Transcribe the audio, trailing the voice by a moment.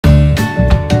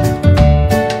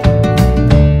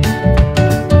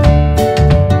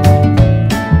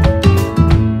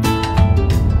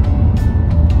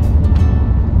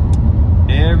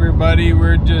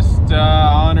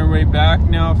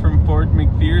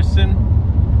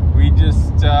McPherson. We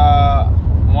just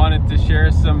wanted to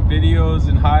share some videos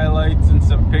and highlights and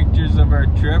some pictures of our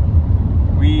trip.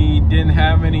 We didn't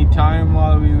have any time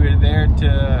while we were there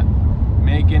to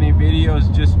make any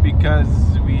videos just because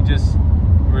we just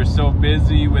were so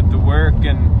busy with the work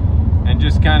and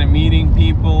just kind of meeting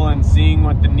people and seeing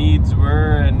what the needs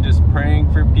were and just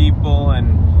praying for people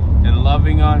and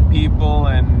loving on people.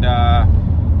 And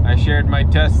I shared my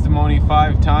testimony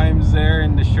 5 times there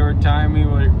in the short time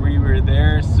we were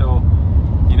there. So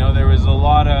you know, there was a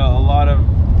lot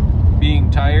of being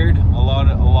tired, a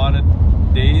lot of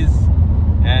days,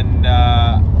 and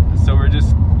so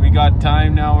we got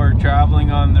time now. We're traveling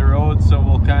on the road, so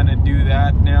we'll kind of do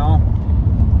that now,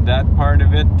 that part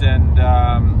of it. And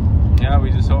yeah,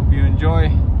 we just hope you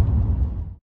enjoy.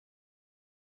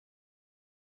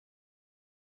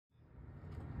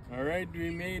 All right, we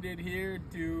made it here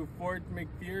to Fort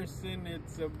McPherson.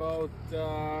 It's about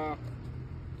what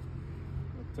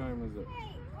time is it?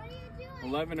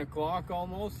 11 o'clock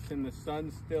almost, and the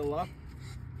sun's still up,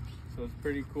 so it's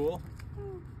pretty cool.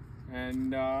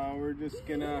 And we're just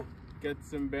gonna get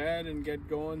some bed and get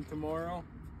going tomorrow.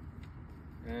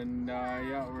 And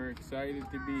yeah, we're excited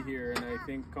to be here, and I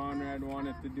think Conrad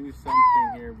wanted to do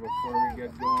something here before we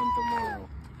get going tomorrow.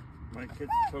 My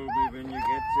kids told me when you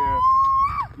get there,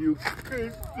 you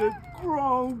kiss the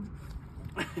ground.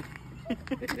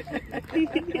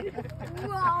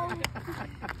 Wow.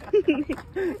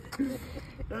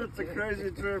 That's a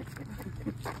crazy trip.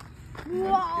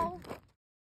 Wow.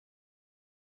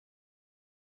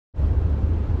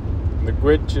 The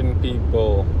Gwich'in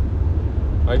people.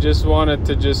 I just wanted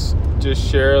to just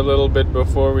share a little bit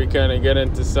before we kind of get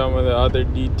into some of the other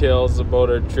details about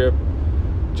our trip.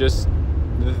 Just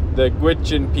the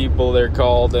Gwich'in people, they're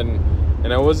called, and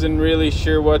I wasn't really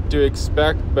sure what to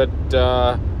expect, but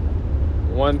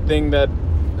one thing that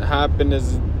happened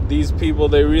is these people,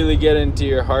 they really get into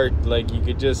your heart. Like,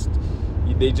 they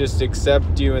just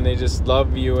accept you, and they just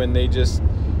love you, and they're just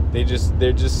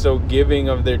so giving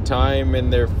of their time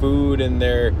and their food and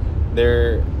their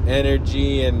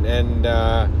energy, and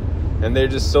they're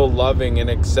just so loving and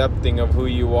accepting of who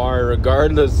you are,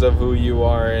 regardless of who you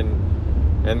are.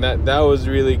 And that was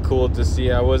really cool to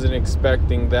see. I wasn't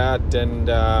expecting that,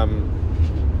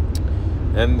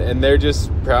 and they're just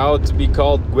proud to be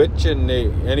called Gwich'in.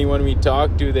 Anyone we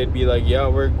talked to, they'd be like, yeah,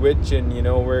 we're Gwich'in, you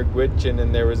know, we're Gwich'in.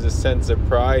 And there was a sense of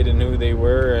pride in who they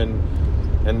were and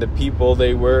the people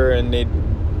they were, and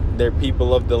they're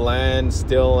people of the land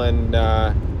still. And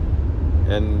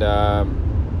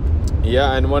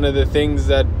yeah, and one of the things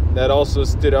that also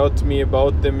stood out to me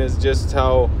about them is just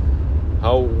how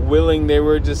willing they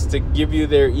were just to give you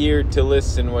their ear to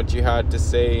listen what you had to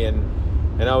say. And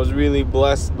I was really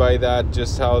blessed by that,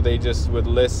 just how they just would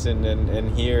listen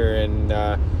and hear, and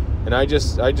I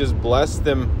just blessed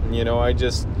them. You know, I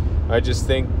just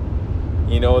think,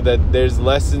 you know, that there's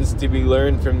lessons to be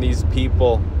learned from these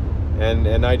people,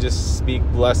 and I just speak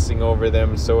blessing over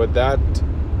them. So with that,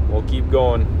 we'll keep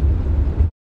going.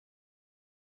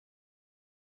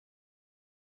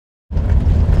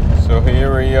 So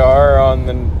here we are on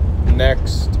the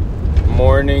next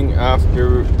morning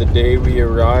after the day we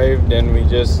arrived, and we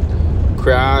just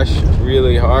crashed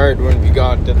really hard when we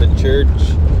got to the church.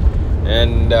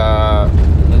 And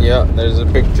yeah, there's a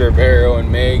picture of Arrow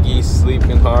and Maggie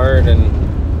sleeping hard,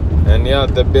 and yeah,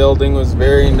 the building was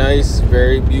very nice,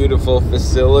 very beautiful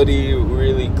facility,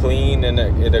 really clean, and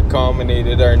it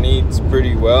accommodated our needs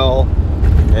pretty well.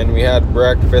 And we had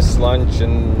breakfast, lunch,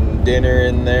 and dinner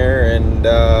in there, and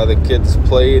the kids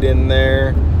played in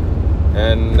there,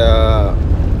 and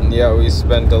yeah, we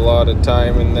spent a lot of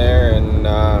time in there, and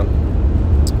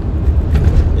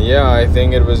yeah, I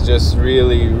think it was just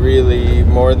really, really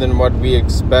more than what we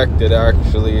expected,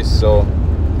 actually. So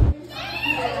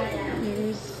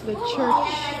here's the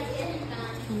church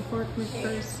in Fort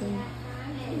McPherson.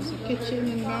 There's a kitchen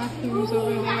and bathrooms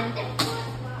over there,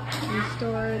 and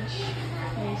storage.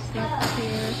 We slept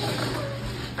here,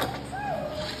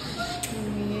 and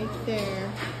we ate there.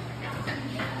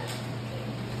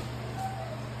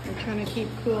 We're trying to keep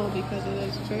cool because it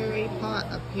is very hot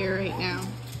up here right now.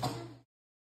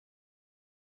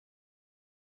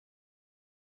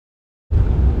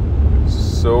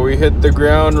 So we hit the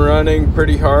ground running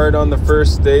pretty hard on the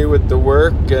first day with the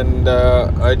work, and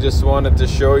I just wanted to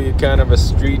show you kind of a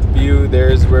street view.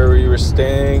 There's where we were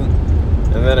staying,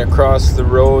 and then across the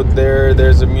road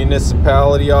there's a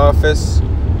municipality office,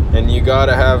 and you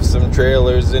gotta have some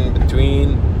trailers in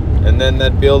between. And then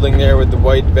that building there with the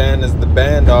white van is the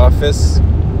band office.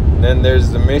 And then there's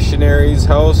the missionary's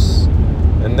house,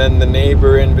 and then the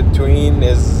neighbor in between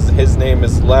his name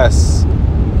is Les.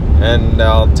 and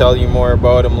I'll tell you more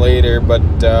about them later. But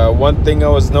one thing I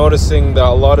was noticing, that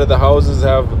a lot of the houses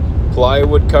have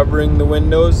plywood covering the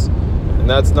windows, and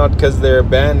that's not because they're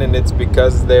abandoned, it's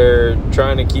because they're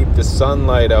trying to keep the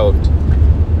sunlight out.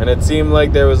 And it seemed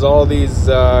like there was all these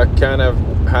kind of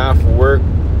half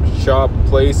workshop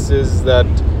places that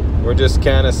were just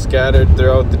kind of scattered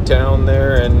throughout the town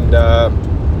there. And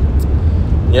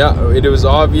yeah, it was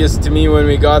obvious to me when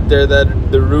we got there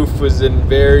that the roof was in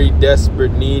very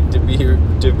desperate need to be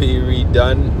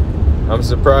redone. I'm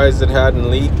surprised it hadn't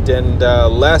leaked. And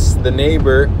Les, the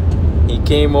neighbor, he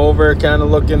came over kind of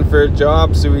looking for a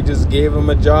job, so we just gave him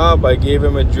a job. I gave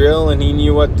him a drill and he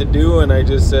knew what to do, and I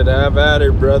just said, have at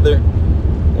her, brother.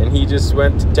 And he just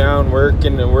went to town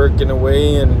working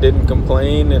away and didn't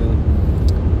complain.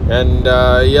 And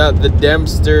yeah, the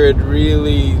Dempster, it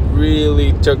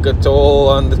really took a toll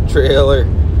on the trailer.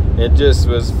 It just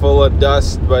was full of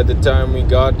dust by the time we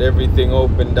got everything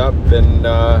opened up. And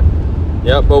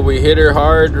yeah, but we hit her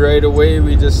hard right away.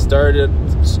 We just started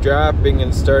strapping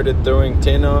and started throwing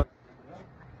tin on.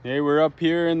 Hey, we're up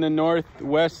here in the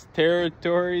Northwest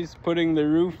Territories putting the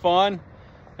roof on,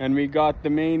 and we got the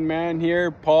main man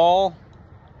here, Paul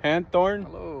Hanthorn.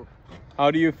 Hello. How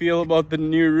do you feel about the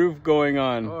new roof going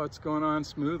on? Oh, it's going on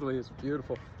smoothly. It's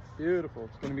beautiful. Beautiful.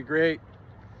 It's going to be great.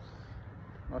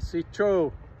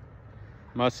 Masicho.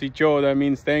 Masicho, that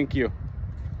means thank you.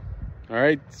 All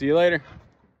right, see you later.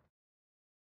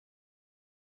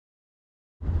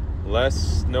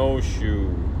 Less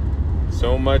snowshoe.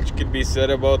 So much could be said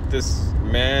about this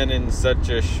man in such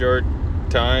a short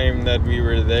time that we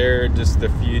were there, just a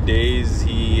few days.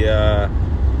 He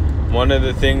one of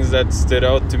the things that stood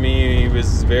out to me, he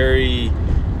was very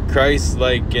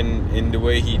Christ-like in the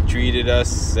way he treated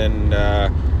us. And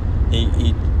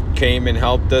he came and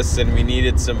helped us, and we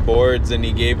needed some boards and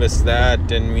he gave us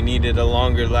that, and we needed a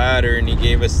longer ladder and he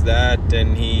gave us that.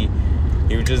 And he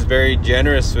was just very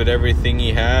generous with everything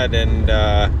he had. And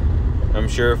I'm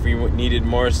sure if we needed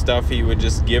more stuff, he would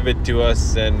just give it to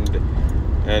us. And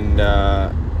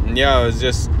yeah, it was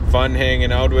just fun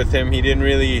hanging out with him. He didn't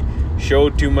really show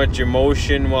too much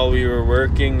emotion while we were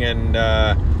working. And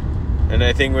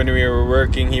I think when we were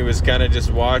working, he was kind of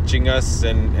just watching us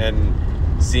and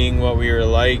seeing what we were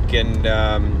like.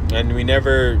 And we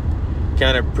never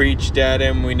kind of preached at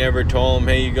him. We never told him,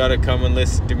 hey, you got to come and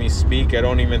listen to me speak. I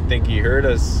don't even think he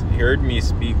heard me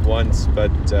speak once.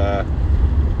 But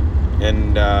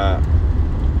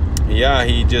yeah,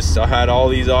 he just had all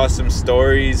these awesome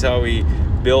stories, how he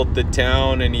built the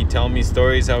town, and he'd tell me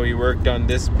stories how he worked on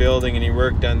this building and he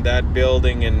worked on that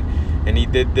building, and he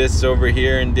did this over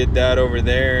here and did that over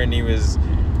there. And he was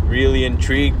really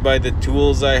intrigued by the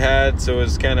tools I had, so it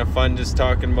was kind of fun just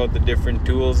talking about the different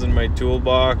tools in my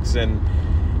toolbox. And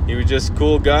he was just a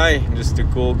cool guy, just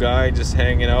just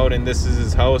hanging out. And this is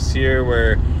his house here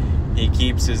where he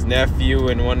keeps his nephew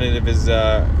and one of his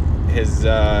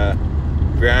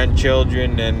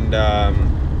grandchildren. And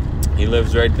he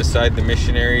lives right beside the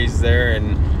missionaries there.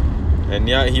 And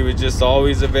yeah, he was just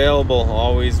always available,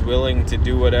 always willing to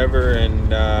do whatever.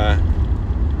 And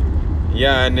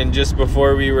yeah, and then just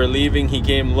before we were leaving, he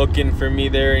came looking for me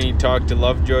there, and he talked to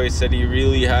Lovejoy, said he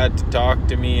really had to talk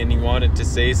to me and he wanted to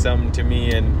say something to me.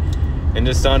 And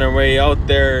just on our way out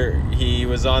there, he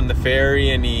was on the ferry,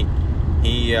 and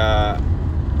I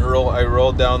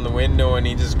rolled down the window and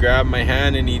he just grabbed my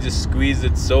hand and he just squeezed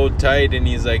it so tight, and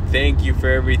he's like, thank you for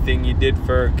everything you did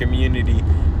for our community.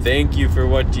 Thank you for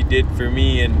what you did for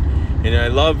me, and I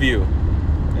love you.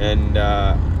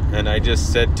 And I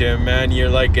just said to him, man, you're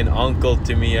like an uncle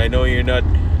to me. I know you're not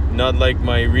like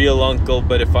my real uncle,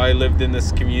 but if I lived in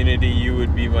this community, you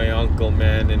would be my uncle,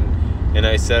 man. And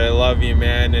I said, I love you,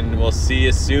 man, and we'll see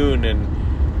you soon.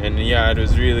 And yeah, it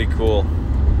was really cool.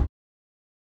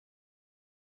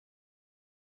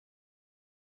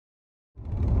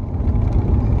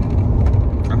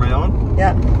 Am I on?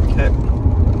 Yeah. Okay.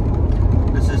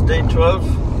 This is day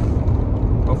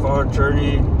 12 of our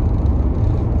journey.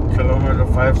 Kilometer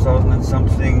 5,000 and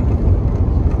something.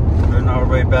 We're on our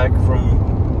way back from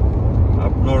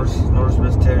up north,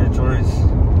 Northwest Territories.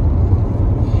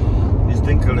 We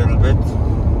stink a little bit.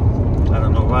 I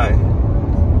don't know why.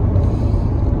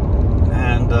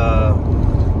 And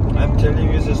I'm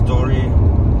telling you the story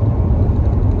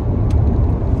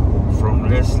from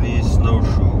Leslie's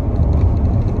snowshoe.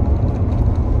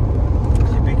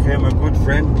 He became a good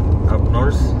friend up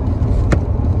north.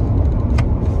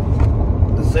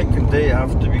 Second day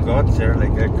after we got there,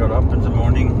 like I got up in the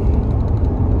morning,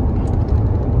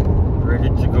 ready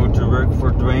to go to work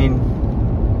for Dwayne,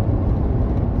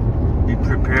 be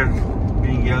prepared,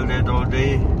 being yelled at all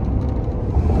day.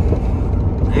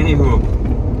 Anywho,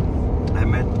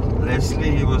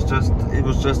 it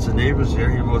was just the neighbors here.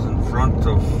 He was in front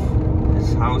of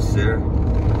his house there,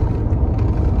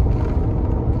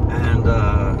 and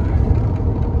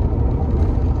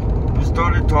we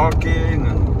started talking,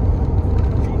 and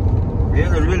we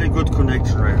had a really good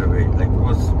connection right away. Like, it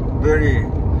was very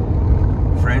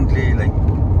friendly. Like,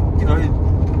 you know,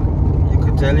 you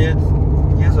could tell he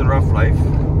has a rough life,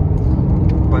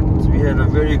 but we had a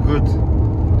very good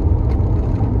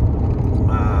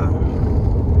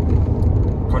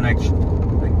connection.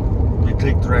 Like, we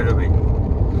clicked right away.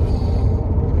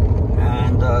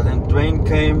 And then Dwayne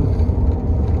came,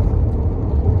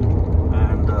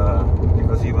 and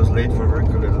because he was late for work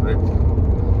a little bit,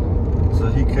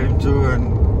 so he came too,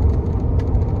 and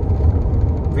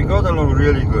we got along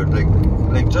really good.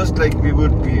 Like just like we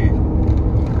would be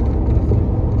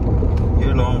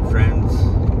year-long friends.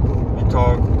 We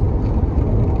talked,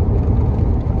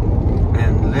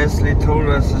 and Leslie told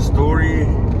us a story.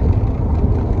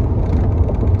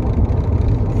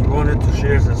 He wanted to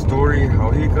share the story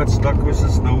how he got stuck with a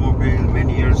snowmobile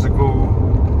many years ago,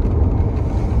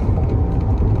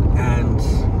 and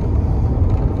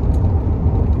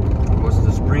it was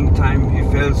the springtime. He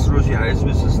fell through the ice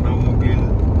with a snowmobile,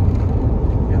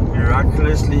 and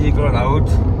miraculously he got out.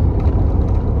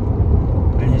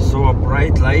 He saw a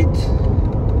bright light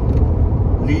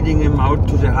leading him out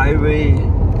to the highway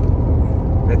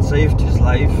that saved his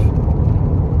life,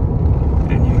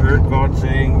 and he heard God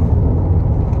saying,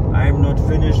 "I am not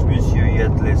finished with you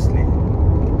yet, Leslie."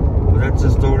 So that's the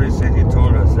story that he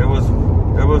told us. That was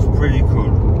pretty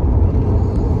cool.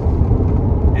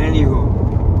 Anywho,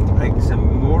 like, the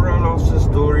moral of the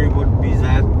story would be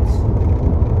that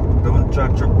don't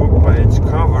judge a book by its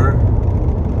cover.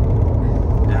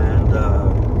 And the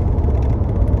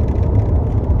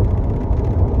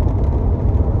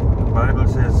Bible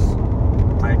says,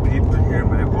 "My people hear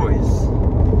my voice."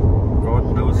 God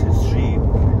knows his sheep.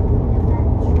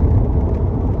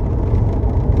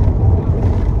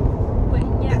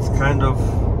 It's kind of,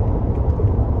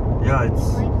 yeah, it's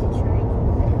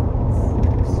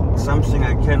something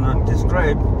I cannot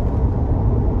describe,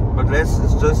 but Les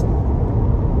is just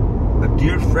a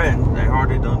dear friend. I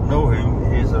hardly don't know him.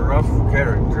 He's a rough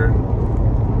character.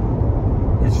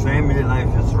 His family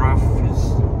life is rough.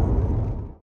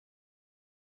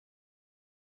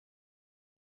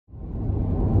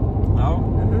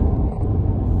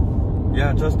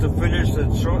 Yeah, just to finish the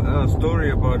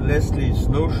story about Leslie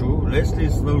Snowshoe. Leslie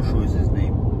Snowshoe is his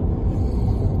name.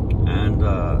 And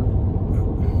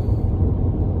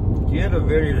he had a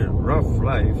very rough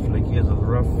life. Like, he has a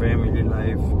rough family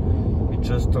life. He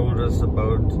just told us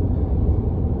about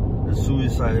the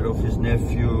suicide of his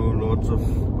nephew, lots of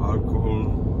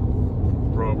alcohol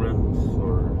problems.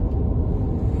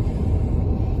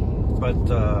 But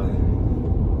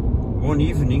one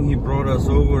evening he brought us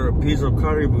over a piece of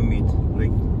caribou meat.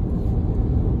 Like,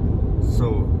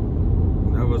 so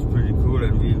that was pretty cool,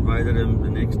 and we invited him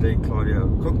the next day. Claudia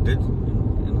cooked it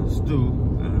in a stew,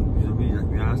 and we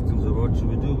asked him, so what should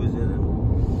we do with it? And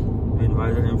we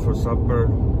invited him for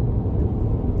supper.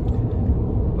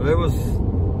 Well, that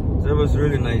was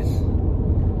really nice.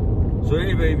 So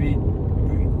anyway, we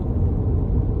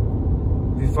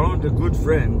found a good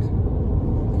friend,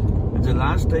 and the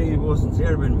last day he wasn't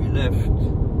there when we left,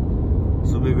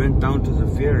 so we went down to the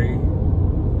ferry.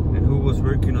 And who was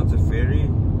working on the ferry?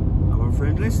 Our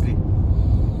friend Leslie.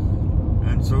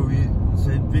 And so we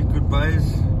said big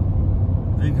goodbyes,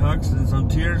 big hugs and some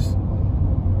tears,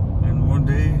 and one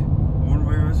day, one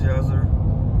way or the other,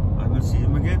 I will see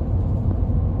him again.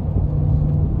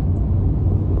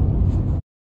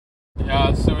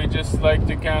 Yeah, so we just like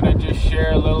to kind of just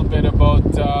share a little bit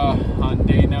about on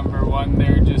day number 1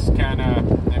 there, just kind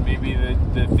of maybe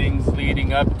the things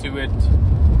leading up to it,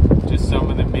 just some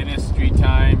of the ministry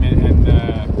time and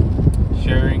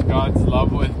sharing God's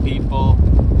love with people.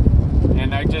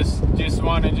 And I just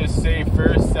want to just say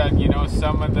first that, you know,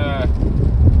 some of the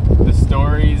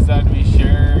stories that we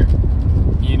share,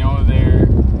 you know, they're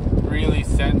really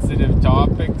sensitive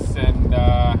topics, and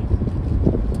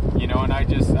you know, and I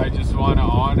just want to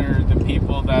honor the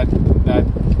people that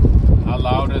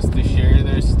allowed us to share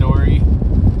their story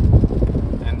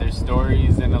and their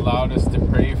stories, and allowed us to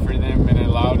pray for them, and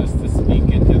allowed us to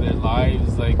speak into their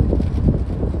lives, like,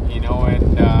 you know,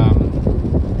 and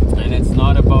it's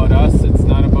not about us, it's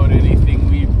not about anything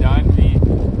we've done.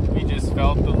 We just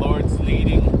felt the Lord's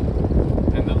leading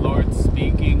and the Lord's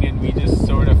speaking, and we just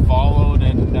sort of followed.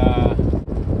 And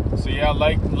so yeah,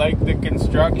 like the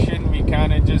construction, we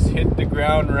kind of just hit the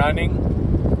ground running.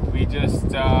 We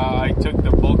just I took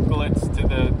the booklets to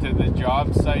the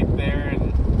job site there,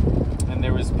 and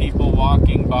there was people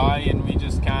walking by, and we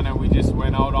just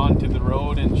went out onto the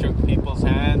road and shook people's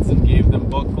hands and gave them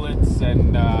booklets.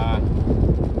 And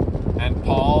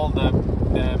Paul,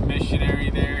 the missionary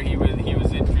there, he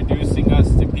was introducing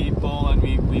us to people, and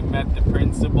we met the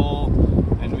principal,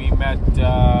 and we met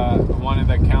one of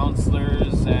the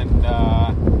counselors, and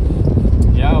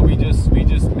yeah, we just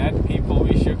met people.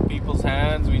 We shook people's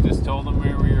hands. We just told them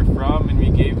where we were from, and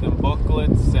we gave them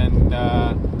booklets. And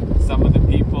some of the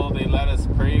people, they let us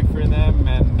pray for them,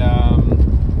 and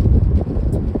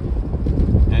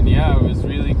yeah, it was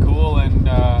really cool. And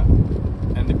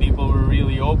the people were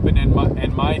really open.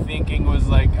 And my thinking was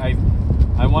like, I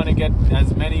want to get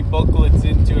as many booklets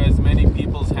into as many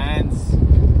people's hands,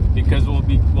 because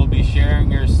we'll be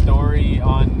sharing our story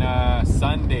on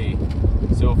Sunday.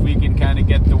 So if we can kind of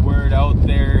get the word out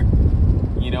there,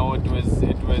 you know, it was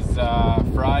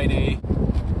Friday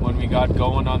when we got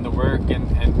going on the work, and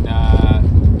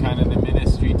kind of the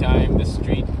ministry time, the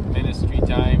street ministry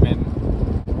time, and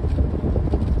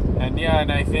yeah,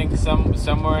 and I think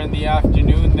somewhere in the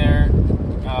afternoon there,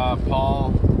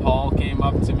 Paul came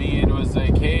up to me and was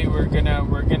like, "Hey, we're gonna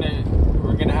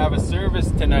have a service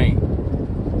tonight,"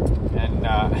 and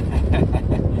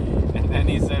and then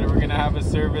he said, "We're gonna have a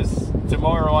service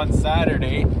tomorrow on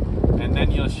Saturday, and then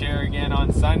you'll share again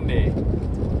on Sunday."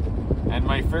 And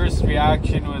my first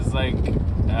reaction was like,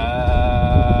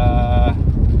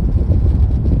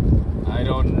 I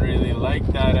don't really like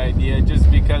that idea, just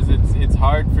because it's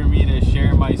hard for me to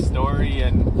share my story,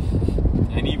 and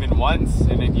even once,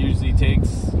 and it usually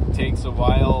takes a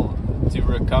while to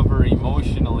recover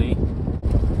emotionally.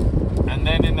 And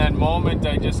then in that moment,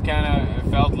 I just kind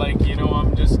of felt like, you know,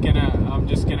 I'm just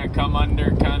gonna come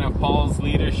under kind of Paul's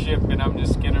leadership, and I'm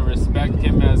just gonna respect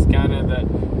him as kind of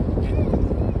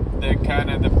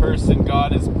the person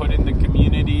God has put in the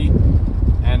community.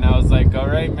 And I was like, all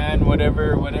right, man,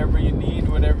 whatever you need,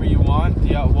 whatever you want,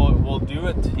 yeah, we'll do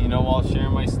it. You know, I'll share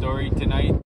my story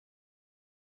tonight.